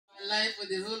life for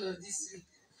the whole of this week.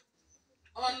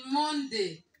 On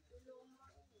Monday,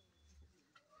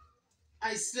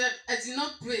 I slept. I did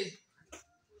not pray.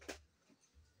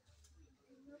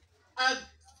 I,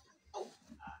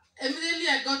 immediately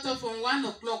I got up from 1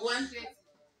 o'clock, 1:30.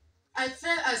 I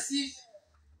felt as if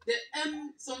they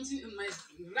something in my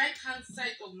right hand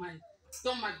side of my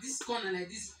stomach, this corner like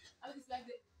this. And it's like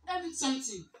they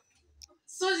something.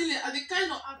 Suddenly, I've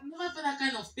never felt that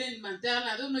kind of pain in my entire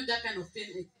life. I don't know if that kind of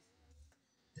pain.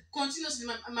 Continuously,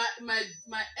 my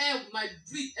air, my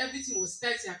breath, everything was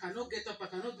tight. I cannot get up. I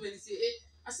cannot do anything.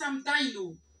 I said, I'm dying.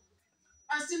 No.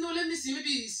 I said, no, let me see. Maybe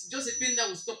it's just a pain that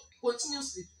will stop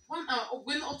continuously. 1 hour,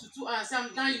 going up to 2 hours. I said,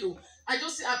 I'm dying. No. I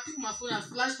picked my phone and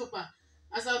flashed Papa.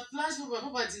 As I flashed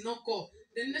Papa did not call.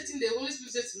 The next thing the Holy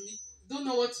Spirit said to me, don't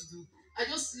know what to do. I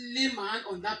just lay my hand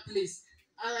on that place.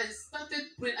 And I started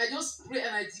praying. I just pray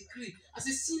and I decree. I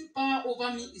said, sin power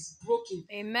over me is broken.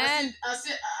 Amen.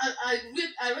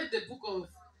 I read the book of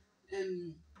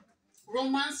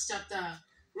Romans chapter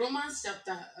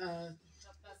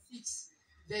 6,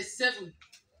 verse 7.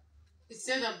 It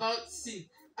said about sin.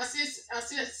 I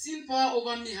said, sin power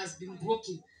over me has been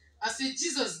broken. I said,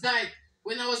 Jesus died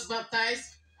when I was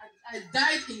baptized. I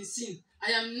died in sin.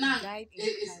 I am now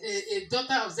a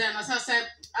daughter of Zion. I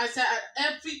said,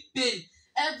 every pain,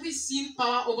 every sin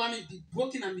power over me be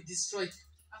broken and be destroyed.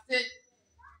 I said,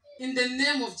 in the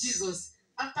name of Jesus.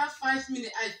 After 5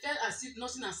 minutes, I felt as if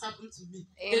nothing has happened to me.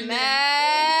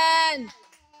 Amen.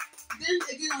 Then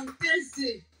again on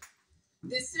Thursday,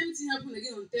 the same thing happened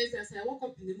again on Thursday. I said, I woke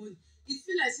up in the morning. It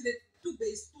felt like they took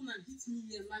a stone and hit me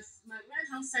here, my right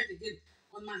hand side again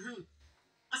on my hand.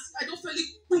 I don't feel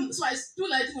it, boom. So I stood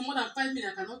like this for more than 5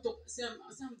 minutes. I cannot talk. I said,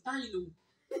 I'm dying.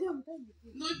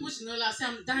 No emotional. I said,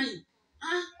 I'm dying.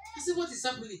 I said, what is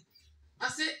happening? I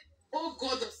said, oh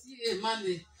God of C.A.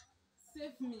 Emmanuel,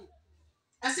 save me.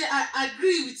 I said, I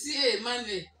agree with C.A.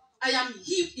 Emmanuel. I am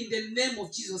healed in the name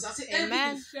of Jesus. I said, every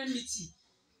infirmity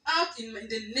out in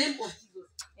the name of Jesus.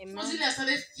 Suddenly I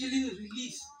started feeling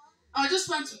relief. I just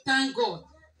want to thank God.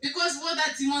 Because what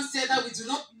that demon said that we do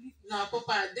not believe in our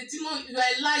Papa. The demon, you are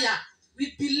a liar.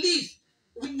 We believe.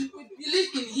 We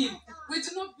believe in him. We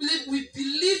do not believe. We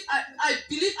believe. I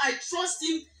believe. I trust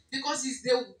him because he's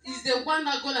the one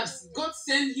that God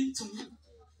sent him to me.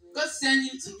 God sent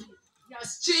him to me. He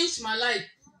has changed my life.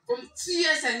 From 2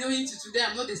 years I know him to today,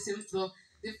 I'm not the same floor.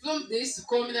 The floor they used to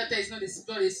call me that time is not the same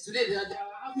floor. Today they have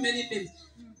many names.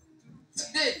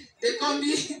 Today they call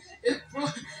me a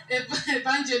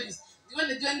evangelist. When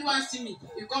anyone see me,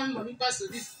 they call me Mommy Pastor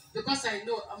this because I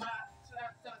know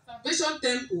Salvation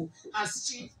Temple has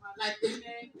changed my life.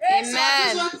 Amen. So I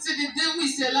just want to say the devil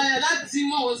is a liar. That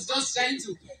demon was just trying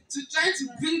to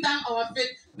bring down our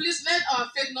faith. Please let our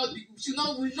faith not be. We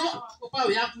know our Papa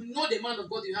we have. We know the man of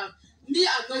God you have. Me,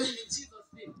 I know him in Jesus'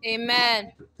 name.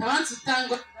 Amen. I want to thank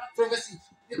God for that prophecy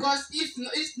because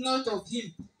if not of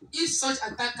him, if such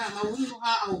attack come, I wouldn't know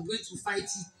how I was going to fight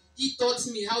it. He taught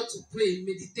me how to pray,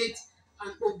 meditate,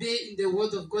 and obey in the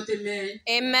word of God. Amen.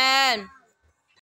 Amen.